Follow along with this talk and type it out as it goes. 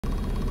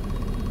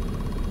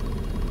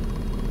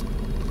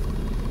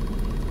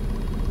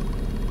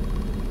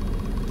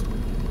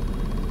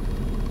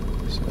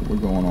We're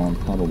going on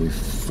probably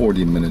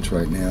 40 minutes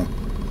right now.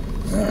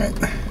 All right.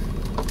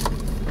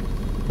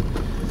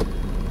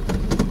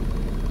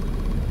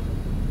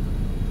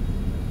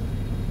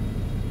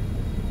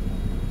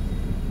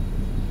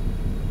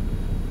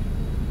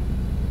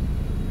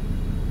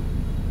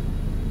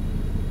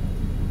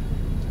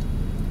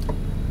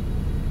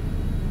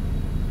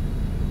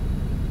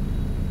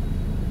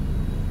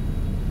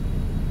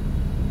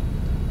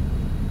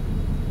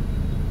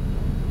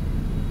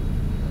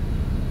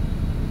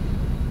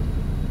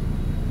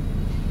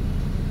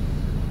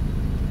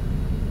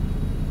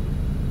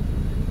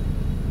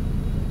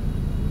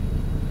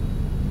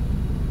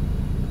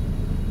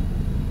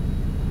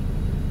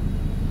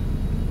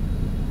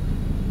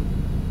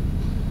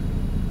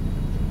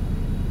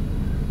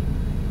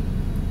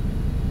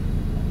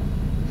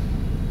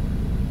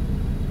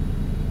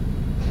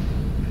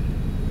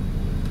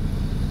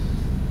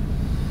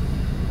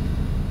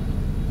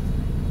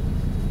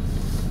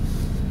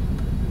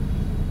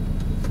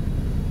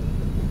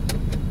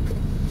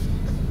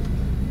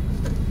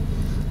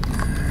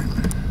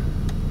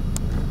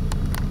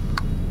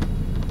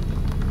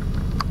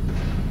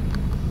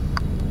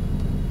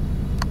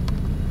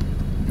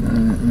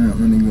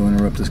 Let me go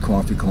interrupt this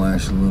coffee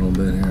clash a little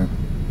bit here.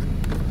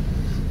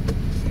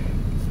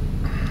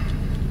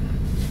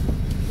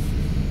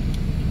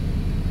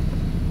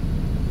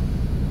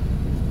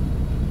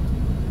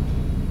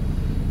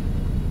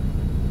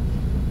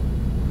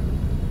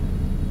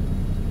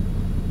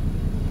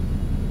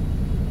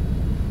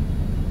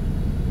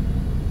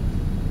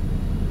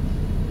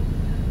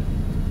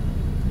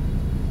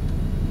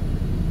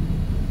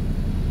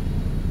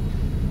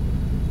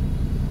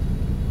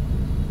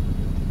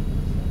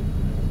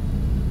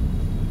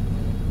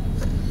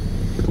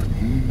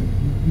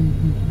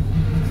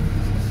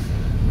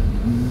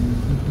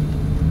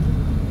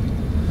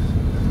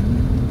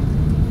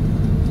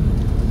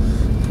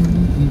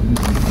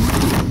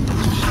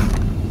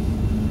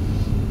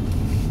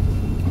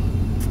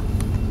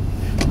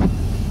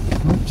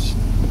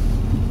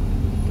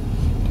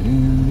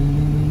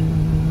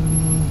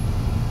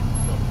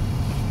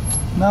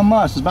 Not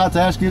much. I was about to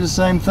ask you the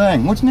same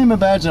thing. What's your name and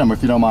badge number,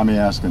 if you don't mind me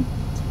asking?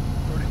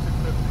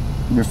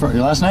 3250.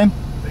 Your last name?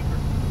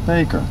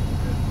 Baker. Baker.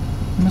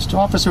 Mr.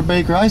 Officer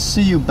Baker, I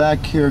see you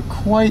back here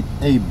quite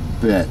a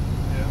bit.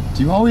 Yeah.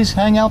 Do you always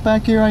hang out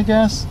back here, I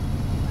guess?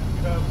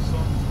 Get out of the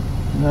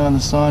sun. Get out of the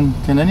sun.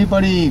 Can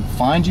anybody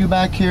find you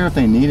back here if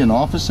they need an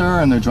officer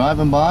and they're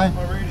driving by?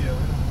 My radio.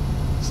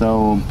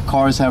 So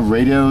cars have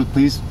radio.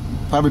 Please,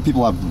 probably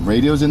people have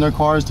radios in their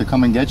cars to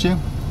come and get you.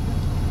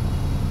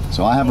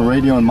 So I have a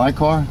radio in my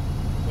car.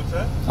 What's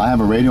that? I have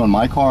a radio in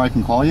my car. I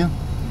can call you.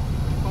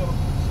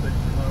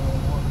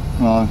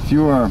 Well, if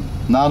you are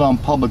not on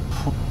private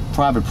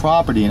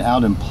property and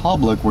out in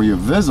public where you're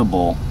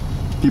visible,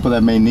 people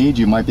that may need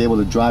you might be able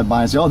to drive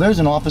by and say, "Oh, there's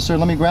an officer.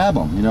 Let me grab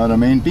him." You know what I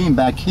mean? Being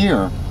back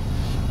here,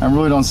 I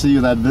really don't see you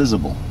that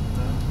visible.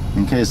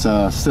 In case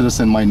a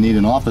citizen might need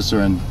an officer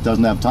and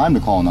doesn't have time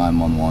to call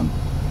 911.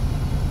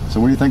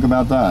 So what do you think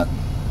about that?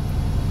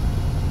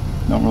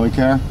 Don't really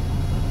care?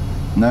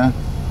 Nah.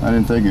 I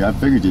didn't think you. I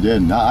figured you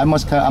did. I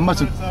must have.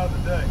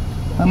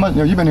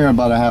 You've been here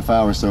about a half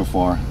hour so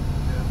far. Yeah.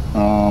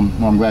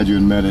 Well, I'm glad you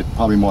admit it.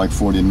 Probably more like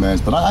 40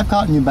 minutes. But I've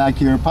caught you back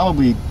here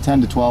probably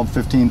 10 to 12,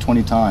 15,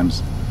 20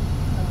 times.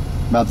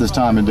 About this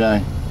time of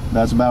day.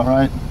 That's about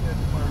right?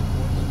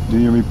 Do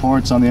your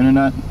reports on the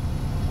internet?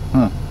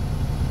 Huh.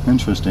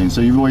 Interesting.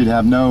 So you really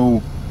have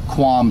no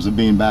qualms of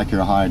being back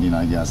here hiding,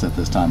 I guess, at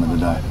this time of the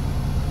day.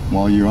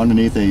 Well, you're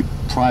underneath a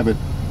private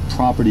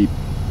property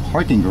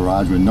parking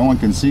garage where no one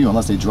can see you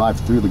unless they drive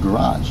through the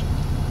garage.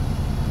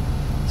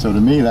 So to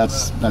me,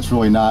 that's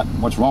really not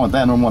what's wrong with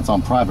that. No one's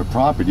on private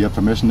property. You have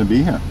permission to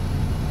be here.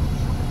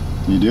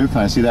 You do? Can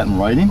I see that in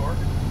writing?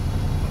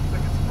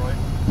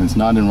 It's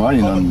not in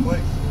writing.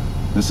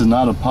 This is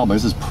not a public.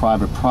 This is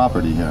private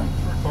property here.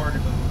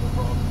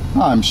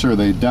 No, I'm sure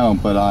they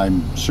don't, but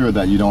I'm sure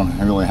that you don't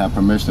really have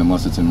permission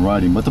unless it's in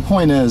writing. But the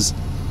point is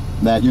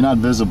that you're not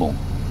visible.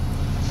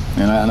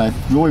 And I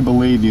really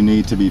believe you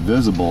need to be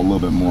visible a little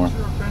bit more.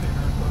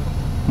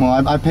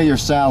 Well, I pay your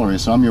salary,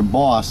 so I'm your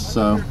boss,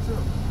 so,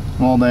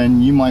 well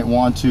then you might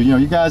want to, you know,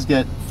 you guys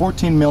get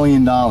 $14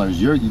 million.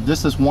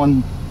 This is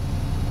one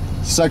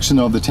section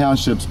of the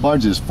township's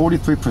budget.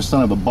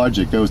 43% of the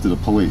budget goes to the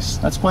police.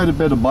 That's quite a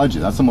bit of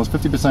budget. That's almost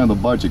 50% of the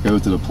budget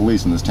goes to the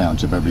police in this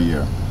township every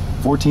year.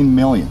 14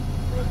 million.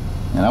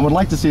 And I would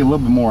like to see a little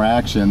bit more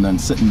action than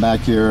sitting back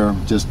here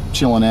just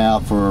chilling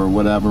out for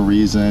whatever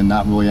reason,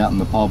 not really out in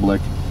the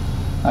public.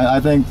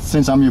 I think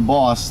since I'm your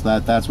boss,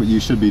 that's what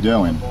you should be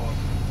doing.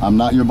 I'm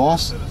not your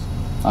boss?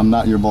 I'm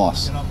not your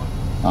boss.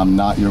 I'm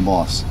not your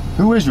boss.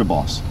 Who is your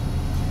boss?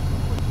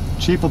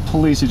 Chief of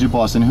police is your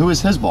boss. And who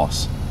is his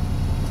boss?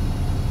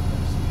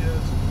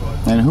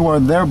 And who are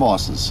their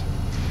bosses?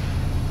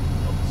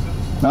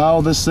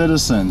 Oh, the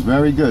citizens.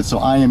 Very good. So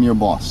I am your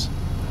boss.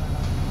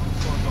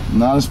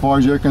 Not as far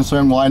as you're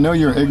concerned. Well, I know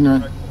you're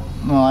ignorant.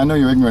 No, I know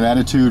your ignorant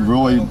attitude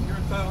really.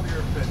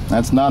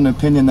 That's not an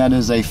opinion. That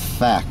is a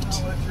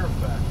fact.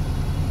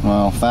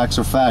 Well, facts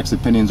are facts,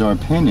 opinions are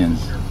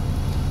opinions.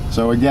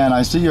 So again,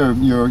 I see you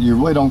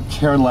really don't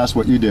care less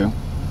what you do.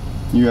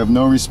 You have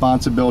no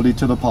responsibility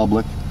to the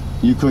public.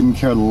 You couldn't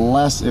care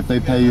less if they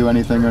pay you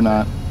anything or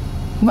not.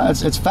 No,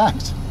 it's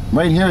fact.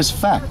 Right here is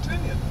fact.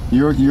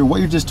 What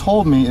you just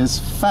told me is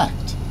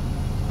fact.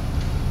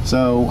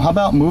 So how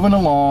about moving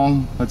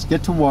along? Let's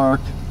get to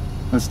work.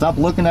 Let's stop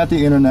looking at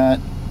the internet.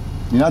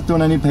 You're not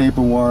doing any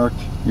paperwork.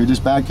 You're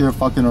just back here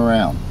fucking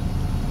around.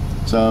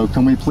 So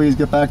can we please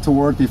get back to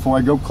work before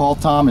I go call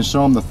Tom and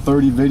show him the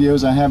 30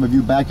 videos I have of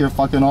you back here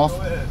fucking off?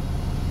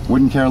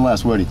 Wouldn't care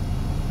less, would he?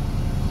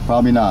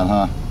 Probably not,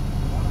 huh?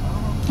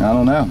 I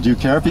don't know. Do you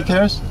care if he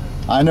cares?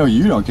 I know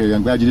you don't care.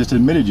 I'm glad you just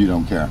admitted you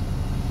don't care.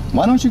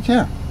 Why don't you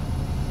care?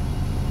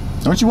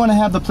 Don't you want to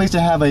have the police to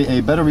have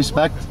a better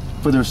respect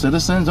for their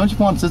citizens? Don't you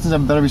want citizens to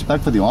have better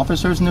respect for the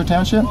officers in their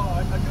township? Well,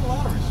 I get a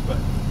lot of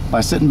respect.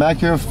 By sitting back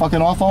here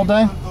fucking off all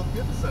day? Don't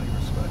give us any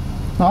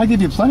respect. No, I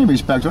give you plenty of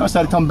respect, or else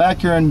I'd come back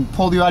here and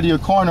pull you out of your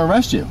car and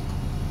arrest you.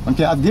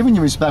 Okay, I've given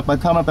you respect by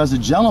coming up as a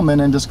gentleman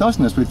and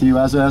discussing this with you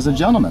as a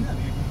gentleman.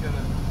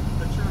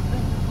 That's your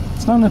opinion.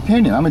 It's not an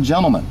opinion. I'm a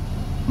gentleman.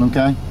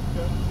 Okay?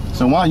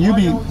 So why don't you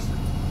be... Always,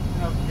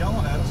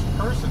 yelling at us in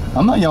person.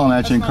 I'm not yelling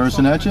at you and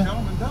cursing at you.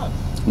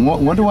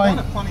 What do I...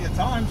 Done it plenty of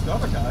times to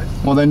other guys.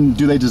 Well, then,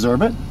 do they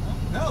deserve it?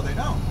 No, they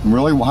don't.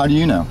 Really? Well, how do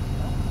you know?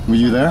 Were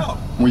you there? No.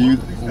 Were you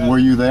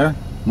there?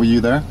 Were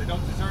you there? They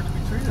don't deserve to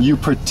be treated. You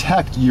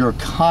protect your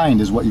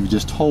kind is what you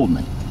just told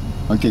me.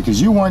 Okay, because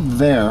you weren't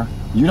there.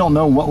 You don't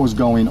know what was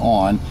going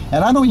on.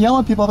 And I don't yell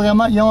at people. I'm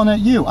not yelling at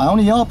you. I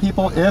only yell at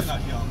people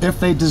if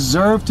they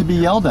deserve to be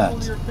yelled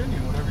at. Your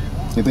opinion, whatever you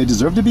want. If they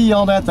deserve to be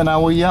yelled at, then I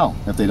will yell.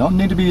 If they don't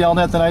need to be yelled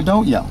at, then I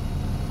don't yell.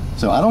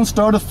 So I don't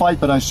start a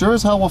fight, but I sure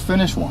as hell will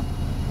finish one.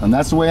 And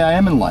that's the way I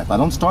am in life. I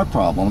don't start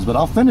problems, but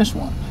I'll finish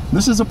one.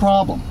 This is a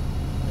problem.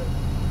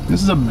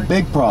 This is a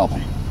big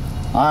problem.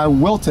 I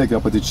will take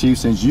up with the chief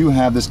since you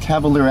have this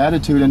cavalier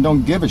attitude and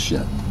don't give a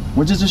shit,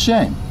 which is a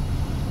shame.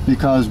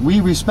 Because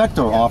we respect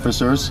our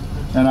officers,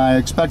 and I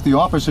expect the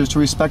officers to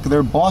respect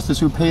their bosses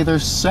who pay their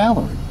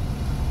salary.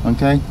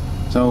 Okay?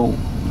 So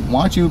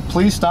why don't you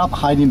please stop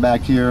hiding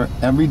back here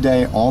every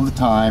day, all the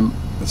time,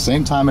 the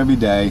same time every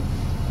day.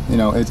 You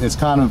know, it's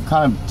kind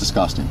of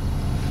disgusting.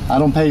 I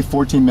don't pay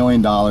 $14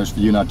 million for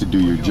you not to do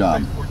your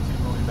job.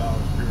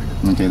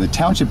 Okay, the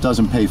township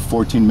doesn't pay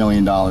 $14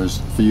 million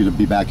for you to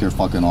be back here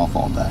fucking off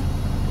all day.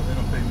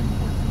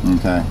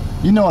 Okay,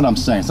 you know what I'm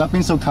saying. Stop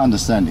being so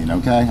condescending,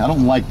 okay? I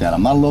don't like that.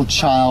 I'm not a little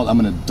child, I'm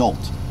an adult,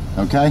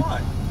 okay?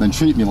 Then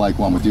treat me like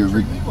one with your...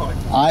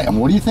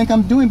 What do you think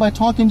I'm doing by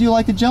talking to you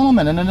like a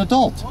gentleman and an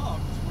adult?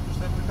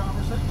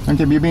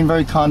 Okay, but you're being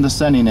very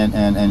condescending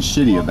and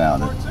shitty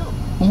about it.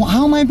 Well,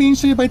 how am I being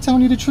shitty by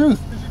telling you the truth?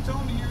 Because you're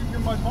telling me you're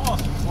my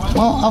boss.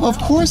 Well, of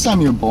course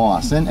I'm your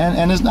boss, and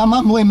I'm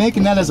not really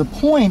making that as a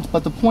point,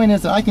 but the point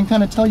is that I can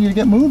kind of tell you to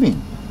get moving.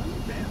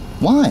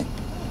 Why?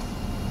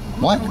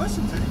 Why?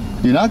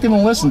 You're not going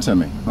to listen to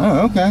me.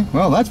 Oh, okay.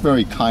 Well, that's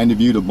very kind of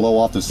you to blow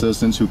off the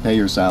citizens who pay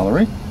your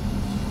salary.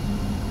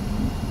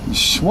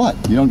 What?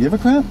 You don't give a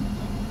crap?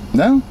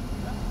 No?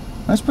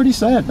 That's pretty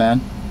sad,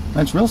 man.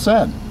 That's real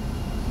sad.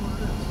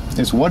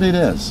 It's what it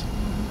is.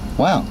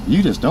 Wow,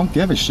 you just don't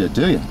give a shit,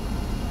 do you?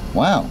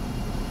 Wow.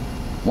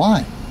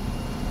 Why?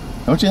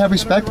 Don't you have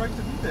respect?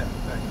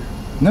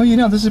 No, you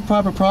don't. This is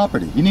private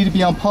property. You need to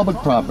be on public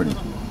property.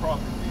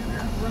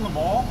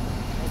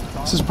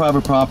 This is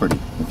private property.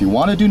 If you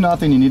want to do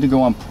nothing, you need to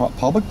go on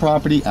public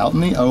property out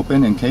in the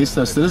open in case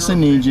the citizen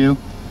needs you.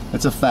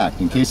 It's a fact.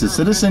 In case the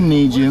citizen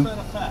needs you.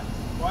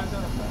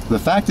 The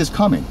fact is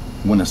coming.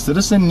 When a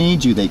citizen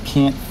needs you, they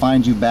can't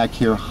find you back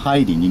here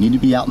hiding. You need to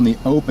be out in the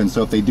open.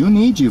 So if they do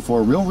need you for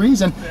a real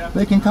reason,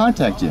 they can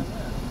contact you.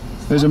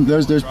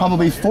 There's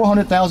probably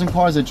 400,000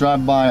 cars that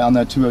drive by on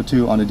that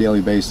 202 on a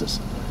daily basis.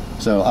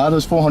 So out of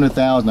those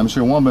 400,000, I'm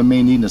sure one of them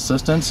may need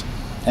assistance,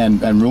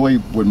 and really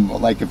would,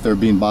 like, if they're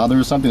being bothered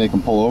or something, they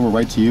can pull over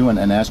right to you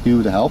and ask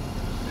you to help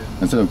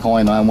instead of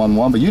calling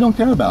 911. But you don't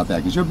care about that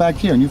because you're back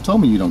here and you've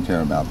told me you don't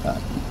care about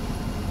that.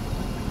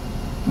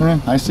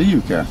 I see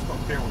you care.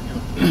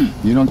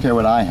 You don't care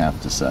what I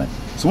have to say.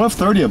 So what if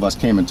 30 of us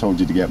came and told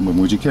you to get moved?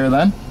 Would you care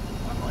then?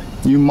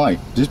 You might.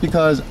 Just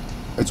because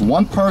it's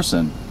one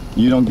person,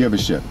 you don't give a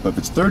shit. But if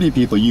it's 30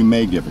 people, you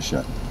may give a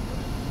shit.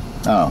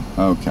 Oh,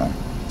 okay.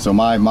 So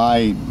my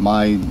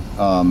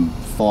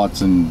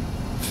thoughts and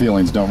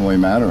feelings don't really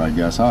matter, I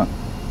guess, huh?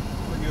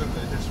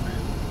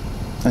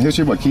 A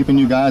history of what? Keeping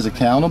you guys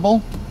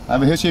accountable? I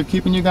have a history of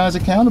keeping you guys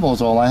accountable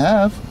is all I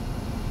have.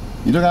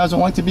 You guys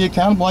don't like to be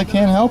accountable, I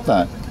can't help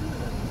that.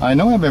 I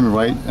know I have every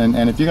right,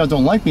 and if you guys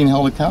don't like being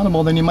held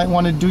accountable, then you might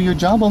want to do your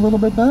job a little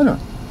bit better.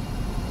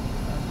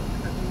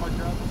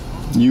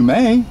 You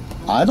may.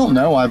 I don't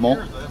know. I've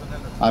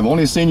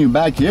only seen you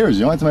back here. It's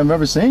the only time I've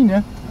ever seen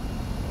you.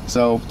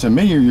 So to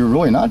me, you're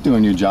really not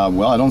doing your job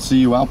well. I don't see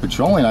you out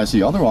patrolling. I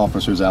see other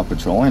officers out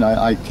patrolling.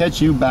 I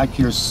catch you back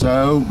here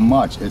so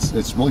much.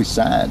 It's really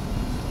sad.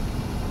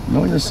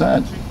 Really is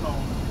sad.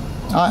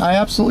 I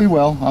absolutely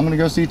will. I'm going to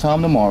go see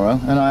Tom tomorrow,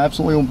 and I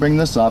absolutely will bring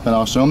this up, and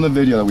I'll show him the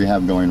video that we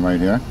have going right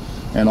here.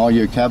 and all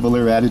your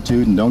cavalier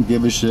attitude and don't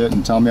give a shit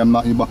and tell me I'm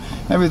not your boss.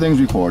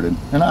 Everything's recorded.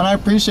 And I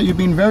appreciate you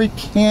being very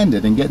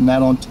candid and getting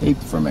that on tape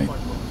for me.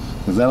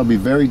 Because that'll be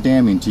very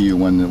damning to you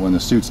when the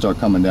suits start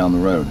coming down the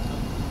road.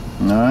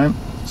 Alright?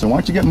 So why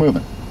don't you get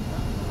moving?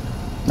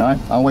 Alright?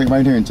 I'll wait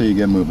right here until you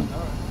get moving.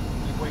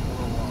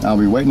 I'll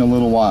be waiting a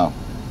little while.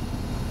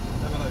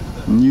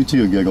 And you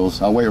too,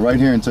 Giggles. I'll wait right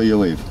here until you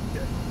leave.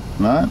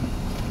 Alright?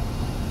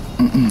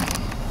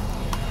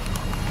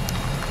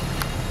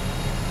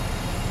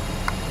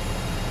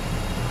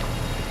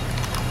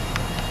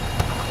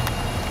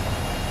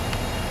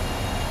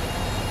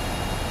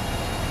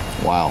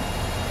 Wow.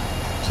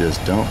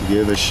 Just don't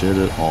give a shit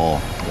at all.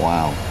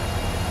 Wow.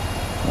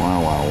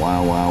 Wow, wow,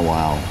 wow, wow,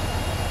 wow.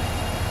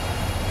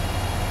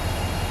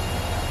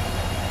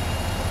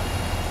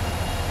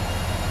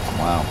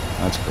 Wow,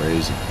 that's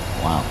crazy.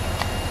 Wow.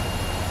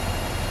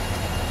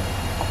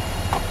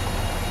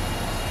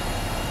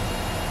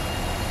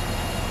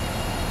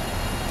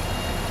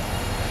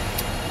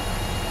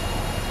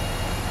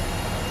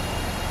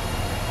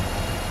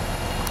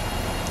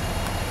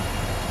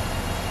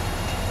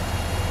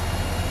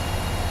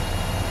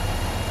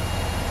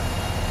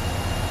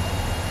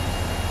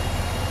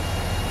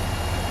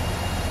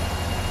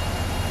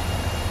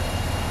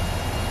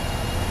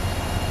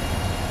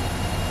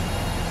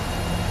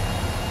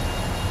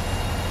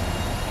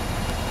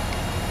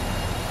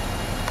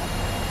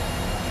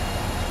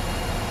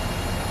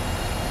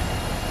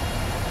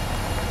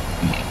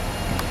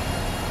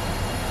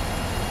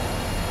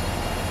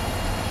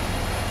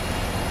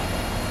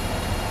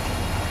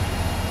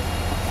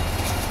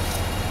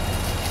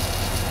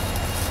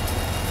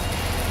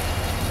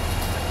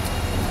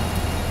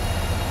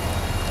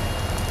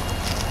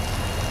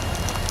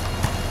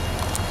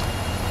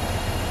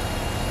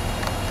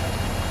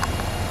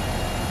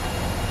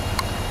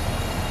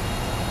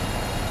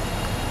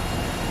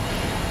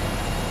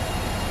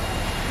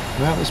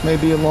 Well, this may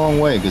be a long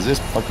way, because this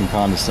fucking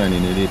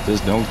condescending idiot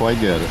just don't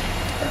quite get it.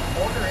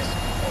 Motorists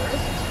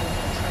moving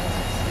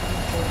transit city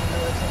for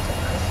militants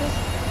of ISIS.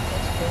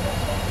 It's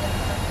benefiting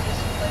from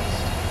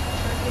displaced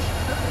Turkish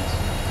Kurds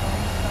from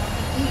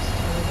the east,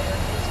 where there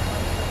is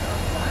conflict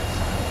on that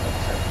side of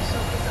Turkey. So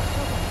it's a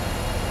hub.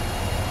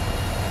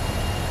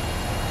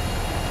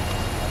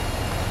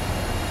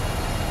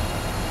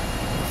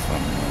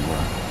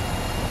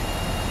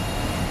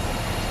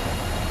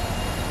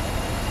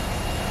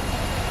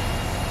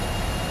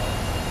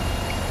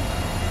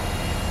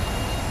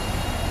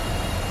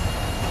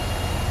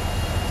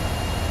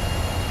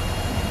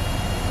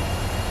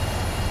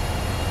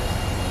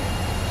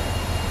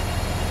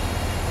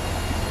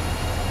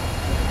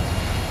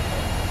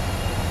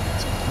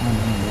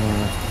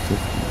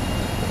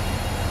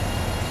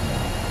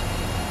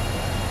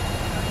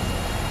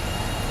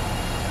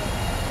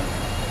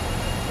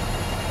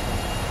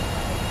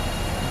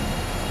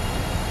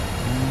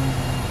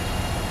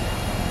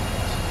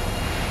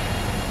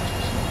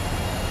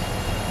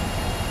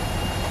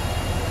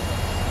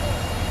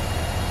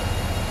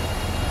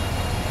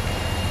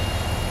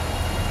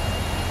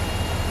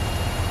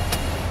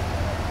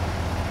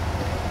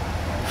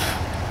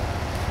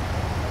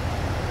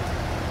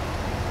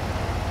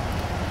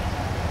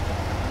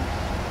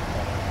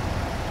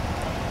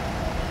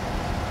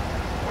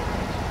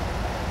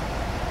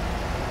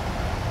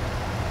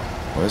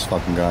 Well, this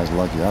fucking guy's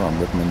lucky I don't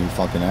rip him a new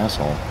fucking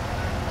asshole.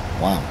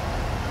 Wow.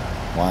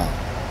 Wow.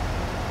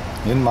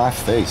 In my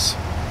face.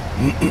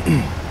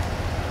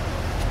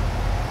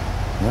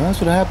 Well,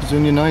 that's what happens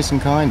when you're nice and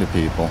kind to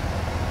people.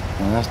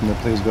 And ask them to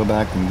please go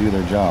back and do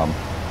their job.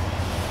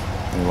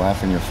 They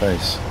laugh in your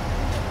face.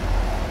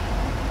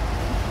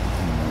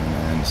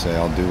 And say,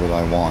 I'll do what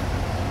I want.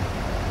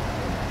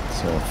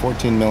 So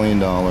 $14 million,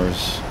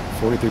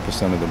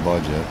 43% of the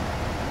budget,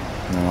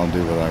 and then I'll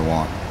do what I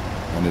want.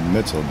 And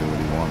admits he'll do what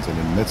he wants, and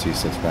admits he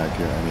sits back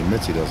here, and he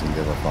admits he doesn't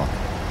give a fuck.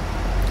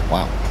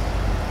 Wow.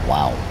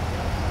 Wow.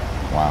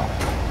 Wow.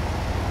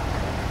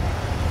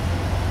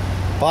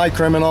 Bye,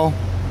 criminal.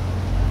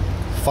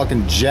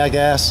 Fucking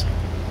jackass.